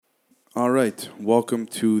All right, welcome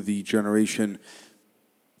to the Generation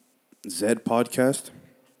Z podcast.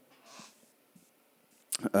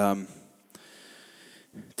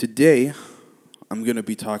 Today, I'm going to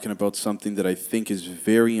be talking about something that I think is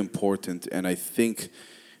very important and I think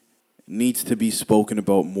needs to be spoken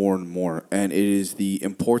about more and more, and it is the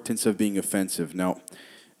importance of being offensive. Now,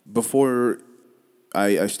 before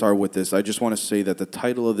I start with this, I just want to say that the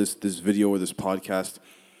title of this video or this podcast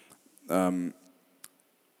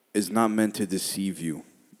is not meant to deceive you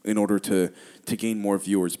in order to gain more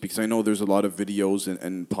viewers, because I know there's a lot of videos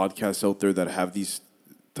and podcasts out there that have these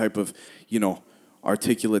type of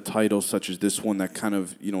articulate titles such as this one that kind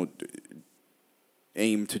of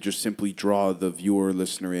aim to just simply draw the viewer or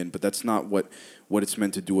listener in, but that's not what it's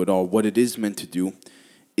meant to do at all. What it is meant to do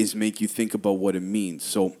is make you think about what it means.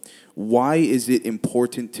 So why is it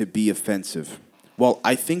important to be offensive? Well,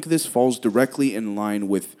 I think this falls directly in line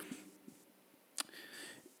with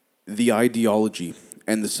the ideology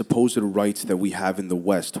and the supposed rights that we have in the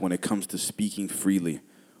West when it comes to speaking freely,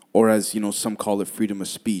 or as some call it, freedom of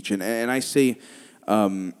speech. And I say,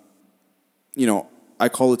 I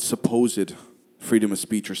call it supposed freedom of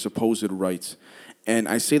speech or supposed rights. And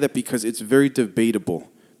I say that because it's very debatable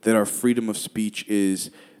that our freedom of speech is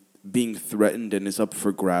being threatened and is up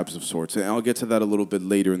for grabs of sorts. And I'll get to that a little bit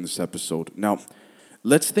later in this episode. Now,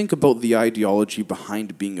 let's think about the ideology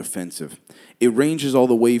behind being offensive. It ranges all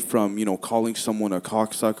the way from, calling someone a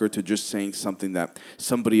cocksucker to just saying something that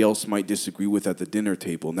somebody else might disagree with at the dinner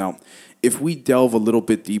table. Now, if we delve a little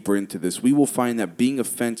bit deeper into this, we will find that being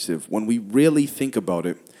offensive, when we really think about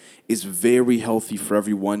it, is very healthy for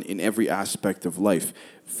everyone in every aspect of life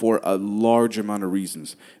for a large amount of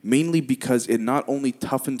reasons. Mainly because it not only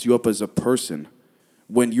toughens you up as a person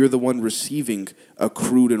when you're the one receiving a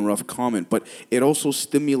crude and rough comment, but it also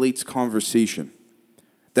stimulates conversation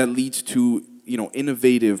that leads to,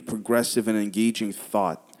 innovative, progressive, and engaging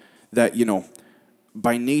thought that,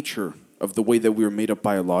 by nature of the way that we are made up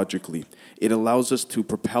biologically, it allows us to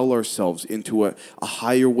propel ourselves into a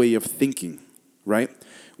higher way of thinking, right?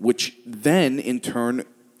 Which then, in turn,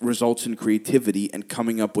 results in creativity and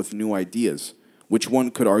coming up with new ideas, which one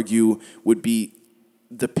could argue would be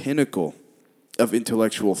the pinnacle of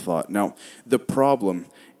intellectual thought. Now, the problem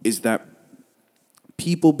is that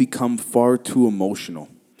people become far too emotional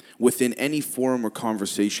within any forum or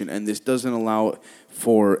conversation, and this doesn't allow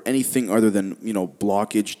for anything other than,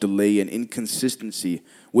 blockage, delay, and inconsistency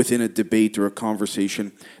within a debate or a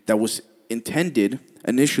conversation that was intended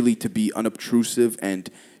initially to be unobtrusive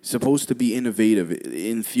and supposed to be innovative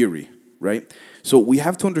in theory, right? So we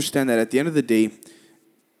have to understand that at the end of the day,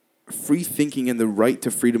 free thinking and the right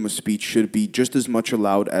to freedom of speech should be just as much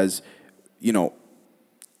allowed as,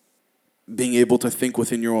 being able to think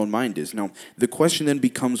within your own mind is. Now, the question then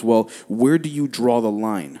becomes, well, where do you draw the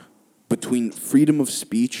line between freedom of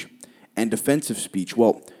speech and offensive speech?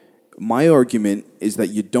 Well, my argument is that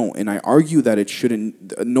you don't, and I argue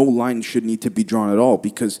that no line should need to be drawn at all,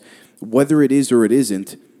 because whether it is or it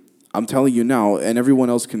isn't, I'm telling you now, and everyone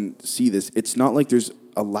else can see this, it's not like there's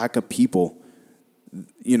a lack of people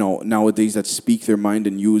nowadays that speak their mind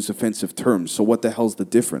and use offensive terms. So what the hell's the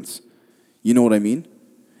difference? You know what I mean?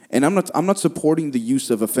 And I'm not supporting the use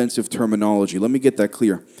of offensive terminology. Let me get that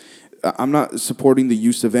clear. I'm not supporting the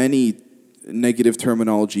use of any negative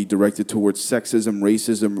terminology directed towards sexism,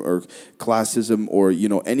 racism, or classism, or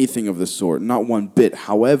anything of the sort. Not one bit.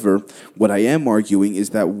 However, what I am arguing is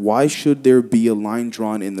that why should there be a line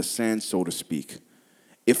drawn in the sand, so to speak,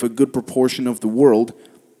 if a good proportion of the world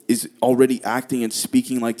is already acting and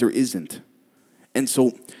speaking like there isn't? And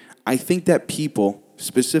so I think that people,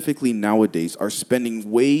 specifically nowadays, are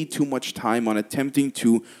spending way too much time on attempting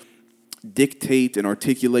to dictate and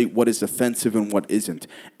articulate what is offensive and what isn't.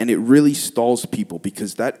 And it really stalls people,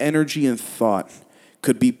 because that energy and thought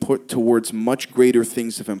could be put towards much greater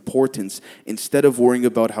things of importance instead of worrying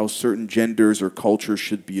about how certain genders or cultures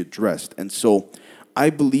should be addressed. And so I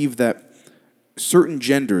believe that certain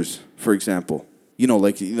genders, for example,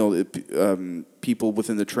 people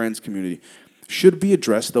within the trans community, should be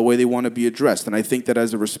addressed the way they want to be addressed. And I think that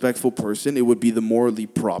as a respectful person, it would be the morally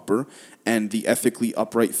proper and the ethically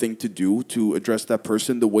upright thing to do to address that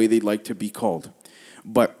person the way they'd like to be called.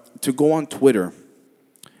 But to go on Twitter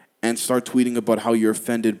and start tweeting about how you're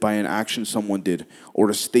offended by an action someone did or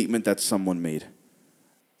a statement that someone made,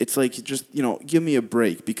 it's like, just, give me a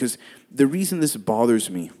break. Because the reason this bothers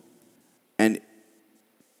me and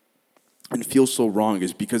feels so wrong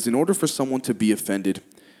is because in order for someone to be offended,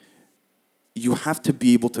 you have to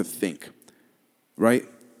be able to think, right?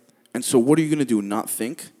 And so what are you going to do, not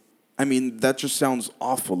think? I mean, that just sounds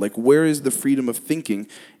awful. Like, where is the freedom of thinking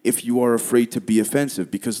if you are afraid to be offensive?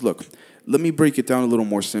 Because, look, let me break it down a little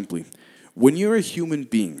more simply. When you're a human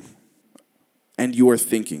being and you are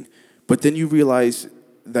thinking, but then you realize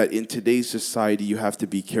that in today's society you have to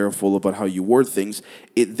be careful about how you word things,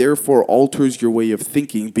 it therefore alters your way of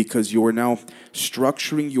thinking because you are now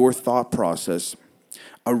structuring your thought process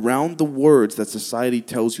around the words that society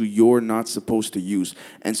tells you you're not supposed to use.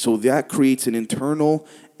 And so that creates an internal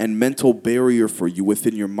and mental barrier for you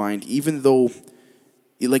within your mind, even though,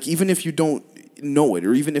 like, even if you don't know it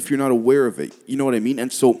or even if you're not aware of it. You know what I mean?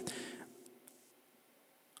 And so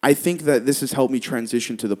I think that this has helped me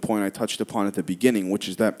transition to the point I touched upon at the beginning, which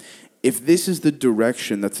is that if this is the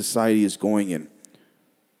direction that society is going in,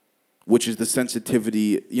 which is the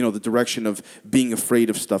sensitivity, the direction of being afraid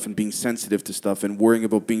of stuff and being sensitive to stuff and worrying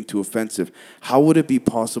about being too offensive, how would it be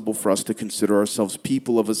possible for us to consider ourselves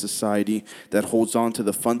people of a society that holds on to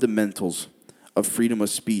the fundamentals of freedom of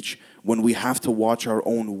speech when we have to watch our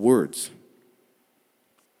own words?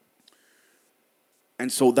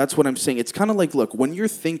 And so that's what I'm saying. It's kind of like, look, when you're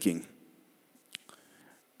thinking,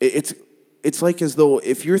 it's like as though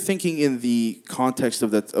if you're thinking in the context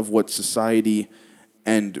of what society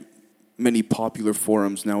and many popular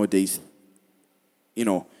forums nowadays,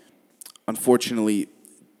 unfortunately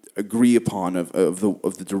agree upon of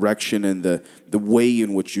the direction and the way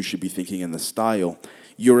in which you should be thinking and the style,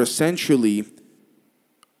 you're essentially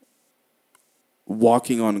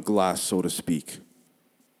walking on glass, so to speak.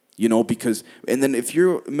 Because, and then if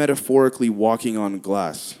you're metaphorically walking on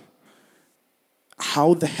glass,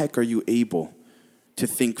 how the heck are you able to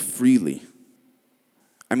think freely?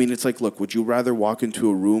 I mean, it's like, look, would you rather walk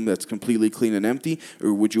into a room that's completely clean and empty,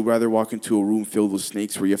 or would you rather walk into a room filled with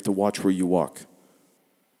snakes where you have to watch where you walk?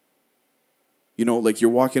 Like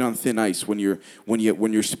you're walking on thin ice when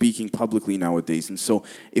you're speaking publicly nowadays. And so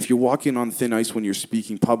if you're walking on thin ice when you're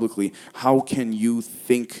speaking publicly, how can you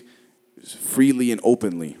think freely and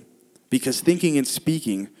openly? Because thinking and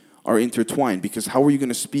speaking are intertwined. Because how are you going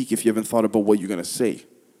to speak if you haven't thought about what you're going to say?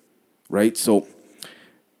 Right? So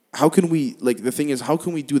how can we, the thing is, how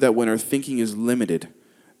can we do that when our thinking is limited,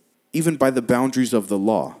 even by the boundaries of the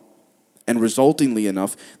law? And resultingly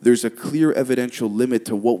enough, there's a clear evidential limit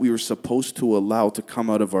to what we are supposed to allow to come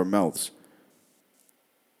out of our mouths.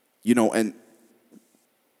 And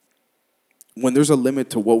when there's a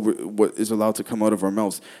limit to what is allowed to come out of our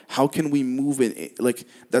mouths, how can we move in?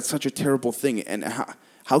 That's such a terrible thing. And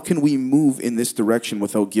how can we move in this direction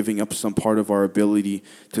without giving up some part of our ability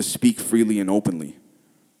to speak freely and openly?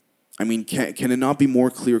 I mean, can it not be more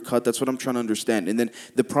clear-cut? That's what I'm trying to understand. And then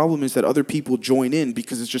the problem is that other people join in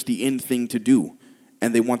because it's just the in thing to do.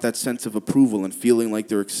 And they want that sense of approval and feeling like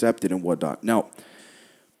they're accepted and whatnot. Now,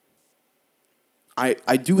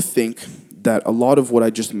 I do think that a lot of what I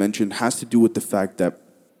just mentioned has to do with the fact that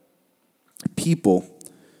people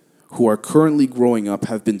who are currently growing up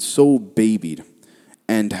have been so babied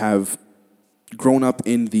and have grown up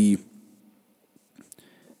in the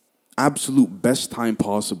absolute best time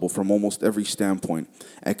possible from almost every standpoint,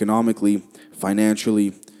 economically,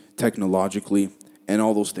 financially, technologically, and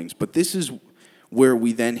all those things. But this is where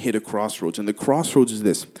we then hit a crossroads. And the crossroads is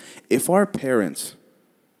this. If our parents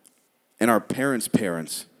and our parents'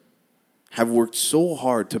 parents have worked so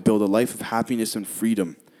hard to build a life of happiness and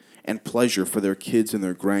freedom and pleasure for their kids and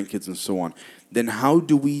their grandkids and so on, then how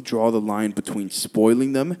do we draw the line between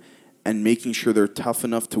spoiling them and making sure they're tough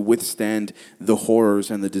enough to withstand the horrors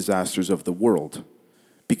and the disasters of the world?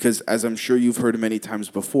 Because as I'm sure you've heard many times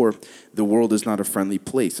before, the world is not a friendly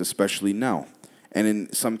place, especially now. And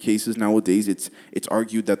in some cases nowadays, it's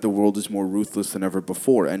argued that the world is more ruthless than ever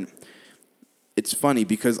before. And it's funny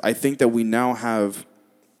because I think that we now have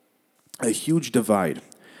a huge divide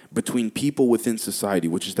between people within society,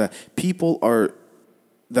 which is that people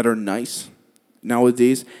that are nice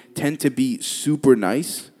nowadays tend to be super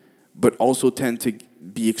nice, but also tend to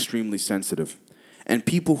be extremely sensitive. And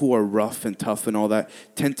people who are rough and tough and all that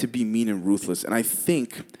tend to be mean and ruthless. And I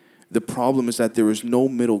think the problem is that there is no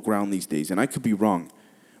middle ground these days. And I could be wrong,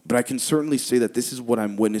 but I can certainly say that this is what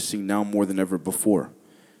I'm witnessing now more than ever before.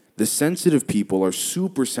 The sensitive people are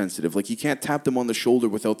super sensitive. Like, you can't tap them on the shoulder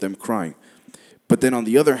without them crying. But then on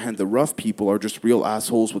the other hand, the rough people are just real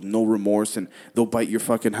assholes with no remorse, and they'll bite your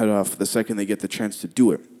fucking head off the second they get the chance to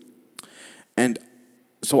do it. And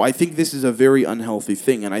so I think this is a very unhealthy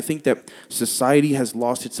thing, and I think that society has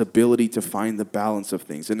lost its ability to find the balance of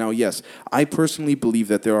things. And now, yes, I personally believe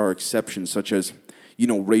that there are exceptions, such as,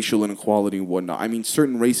 racial inequality and whatnot. I mean,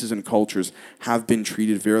 certain races and cultures have been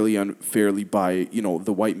treated very unfairly by,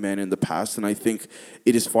 the white man in the past, and I think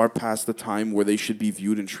it is far past the time where they should be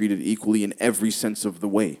viewed and treated equally in every sense of the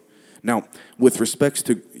way. Now, with respects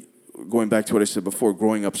to going back to what I said before,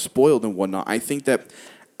 growing up spoiled and whatnot, I think that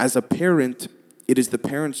as a parent, it is the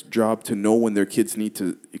parent's job to know when their kids need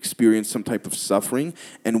to experience some type of suffering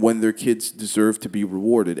and when their kids deserve to be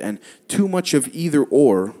rewarded. And too much of either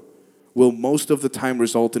or will most of the time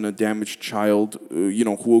result in a damaged child,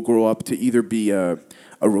 who will grow up to either be a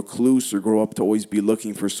recluse or grow up to always be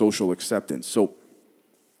looking for social acceptance. So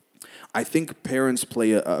I think parents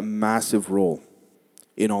play a massive role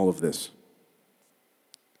in all of this.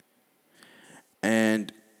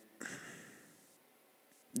 And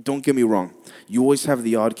don't get me wrong, you always have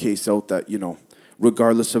the odd case out that,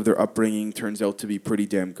 regardless of their upbringing, turns out to be pretty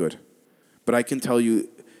damn good. But I can tell you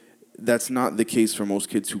that's not the case for most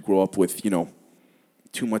kids who grow up with,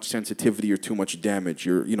 too much sensitivity or too much damage,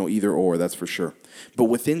 or, either or, that's for sure. But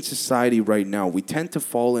within society right now, we tend to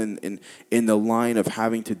fall in the line of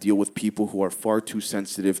having to deal with people who are far too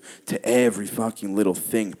sensitive to every fucking little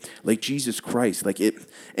thing. Like Jesus Christ,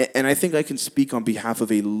 and I think I can speak on behalf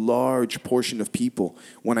of a large portion of people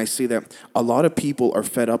when I say that a lot of people are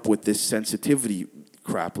fed up with this sensitivity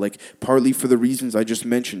crap, partly for the reasons I just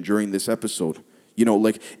mentioned during this episode.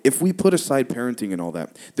 If we put aside parenting and all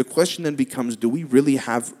that, the question then becomes, do we really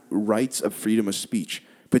have rights of freedom of speech,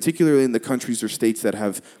 particularly in the countries or states that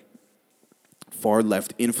have far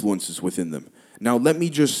left influences within them? Now, let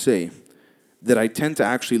me just say that I tend to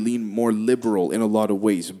actually lean more liberal in a lot of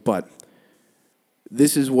ways, but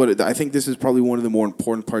I think this is probably one of the more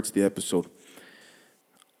important parts of the episode.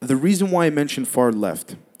 The reason why I mention far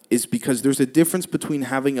left is because there's a difference between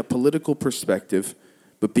having a political perspective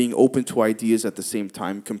but being open to ideas at the same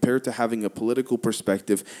time, compared to having a political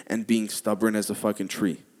perspective and being stubborn as a fucking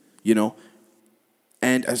tree,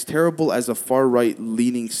 And as terrible as a far-right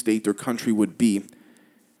leaning state or country would be,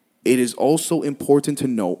 it is also important to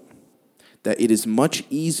note that it is much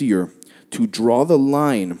easier to draw the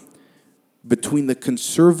line between the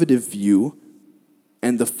conservative view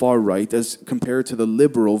and the far right as compared to the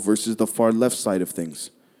liberal versus the far left side of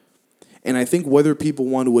things. And I think whether people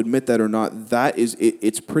want to admit that or not,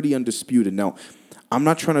 it's pretty undisputed. Now, I'm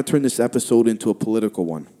not trying to turn this episode into a political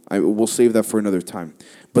one. We'll save that for another time.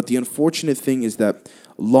 But the unfortunate thing is that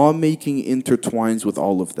lawmaking intertwines with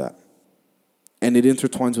all of that. And it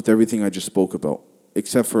intertwines with everything I just spoke about,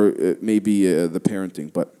 except for maybe the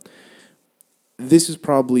parenting. But this is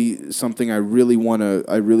probably something I really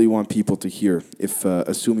want people to hear, if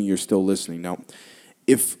assuming you're still listening. Now,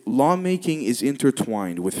 if lawmaking is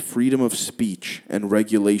intertwined with freedom of speech and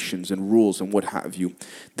regulations and rules and what have you,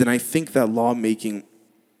 then I think that lawmaking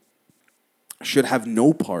should have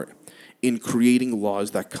no part in creating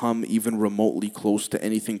laws that come even remotely close to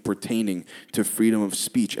anything pertaining to freedom of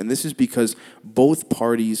speech. And this is because both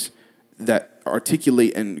parties that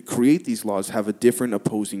articulate and create these laws have a different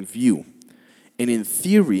opposing view. And in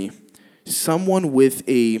theory, someone with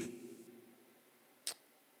a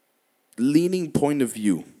leaning point of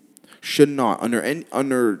view should not,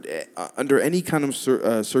 under any kind of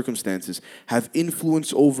circumstances, have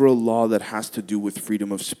influence over a law that has to do with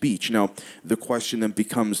freedom of speech. Now, the question then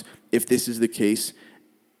becomes, if this is the case,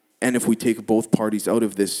 and if we take both parties out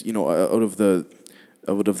of this, out of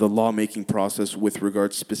the lawmaking process with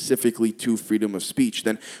regard specifically to freedom of speech,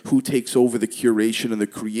 then who takes over the curation and the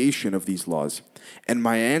creation of these laws? And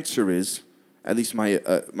my answer is, at least my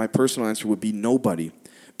personal answer would be nobody.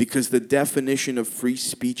 Because the definition of free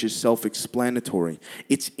speech is self-explanatory.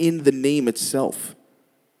 It's in the name itself.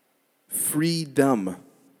 Freedom.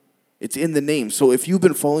 It's in the name. So if you've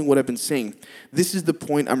been following what I've been saying, this is the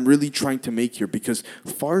point I'm really trying to make here. Because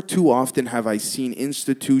far too often have I seen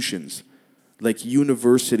institutions like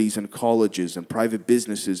universities and colleges and private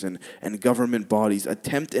businesses and government bodies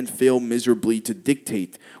attempt and fail miserably to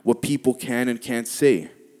dictate what people can and can't say.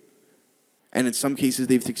 And in some cases,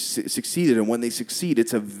 they've succeeded. And when they succeed,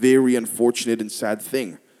 it's a very unfortunate and sad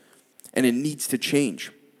thing. And it needs to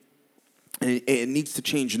change. And it needs to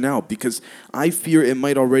change now, because I fear it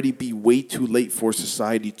might already be way too late for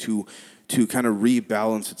society to kind of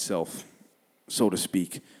rebalance itself, so to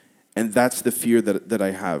speak. And that's the fear that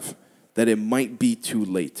I have, that it might be too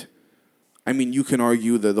late. I mean, you can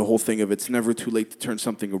argue the whole thing of it's never too late to turn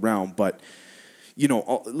something around. But,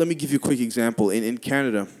 let me give you a quick example. In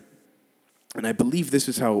Canada, and I believe this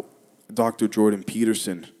is how Dr. Jordan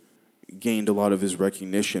Peterson gained a lot of his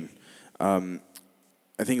recognition. I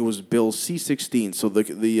think it was Bill C-16. So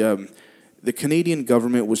the Canadian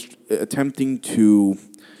government was attempting to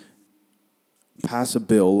pass a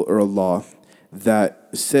bill or a law that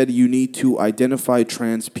said you need to identify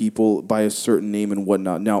trans people by a certain name and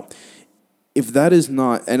whatnot. Now, if that is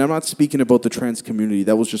not, and I'm not speaking about the trans community,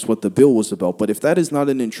 that was just what the bill was about, but if that is not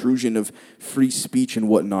an intrusion of free speech and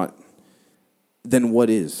whatnot, then what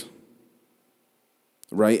is?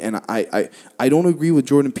 Right? And I don't agree with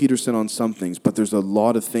Jordan Peterson on some things, but there's a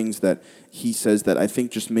lot of things that he says that I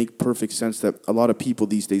think just make perfect sense that a lot of people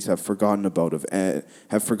these days have forgotten about and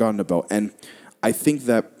I think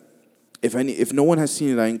that if no one has seen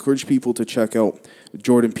it, I encourage people to check out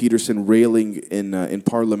Jordan Peterson railing in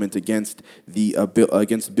Parliament against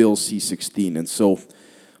against Bill C-16. And so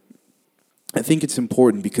I think it's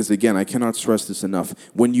important because, again, I cannot stress this enough.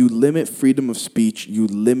 When you limit freedom of speech, you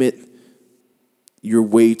limit your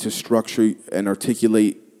way to structure and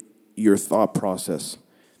articulate your thought process.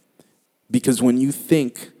 Because when you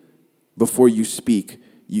think before you speak,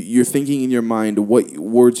 you're thinking in your mind what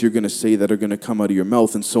words you're going to say that are going to come out of your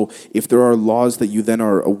mouth. And so if there are laws that you then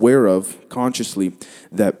are aware of consciously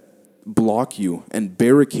that block you and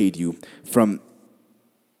barricade you from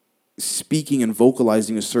speaking and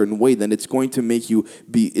vocalizing a certain way, then it's going to make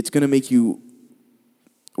you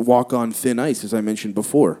walk on thin ice, as I mentioned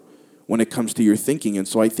before, when it comes to your thinking. And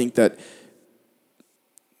so I think that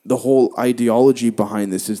the whole ideology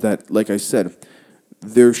behind this is that, like I said,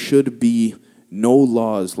 there should be no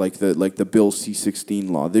laws like the Bill C-16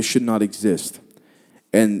 law. This should not exist.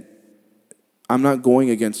 And I'm not going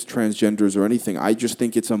against transgenders or anything. I just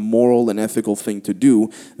think it's a moral and ethical thing to do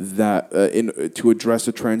that to address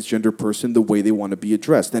a transgender person the way they want to be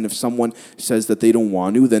addressed. And if someone says that they don't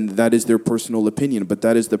want to, then that is their personal opinion. But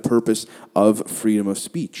that is the purpose of freedom of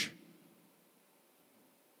speech.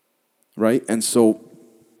 Right? And so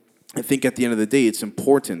I think at the end of the day, it's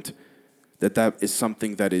important that is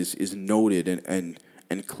something that is noted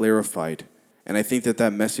and clarified. And I think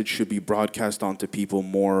that message should be broadcast onto people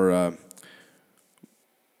more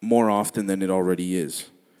often than it already is.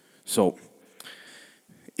 So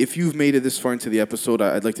if you've made it this far into the episode,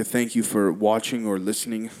 I'd like to thank you for watching or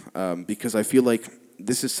listening, because I feel like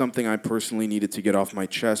this is something I personally needed to get off my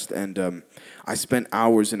chest, and I spent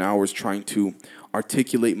hours and hours trying to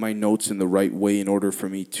articulate my notes in the right way in order for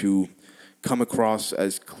me to come across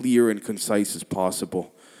as clear and concise as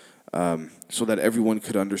possible, so that everyone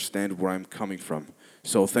could understand where I'm coming from.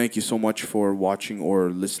 So thank you so much for watching or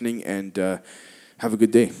listening, and have a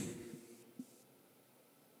good day.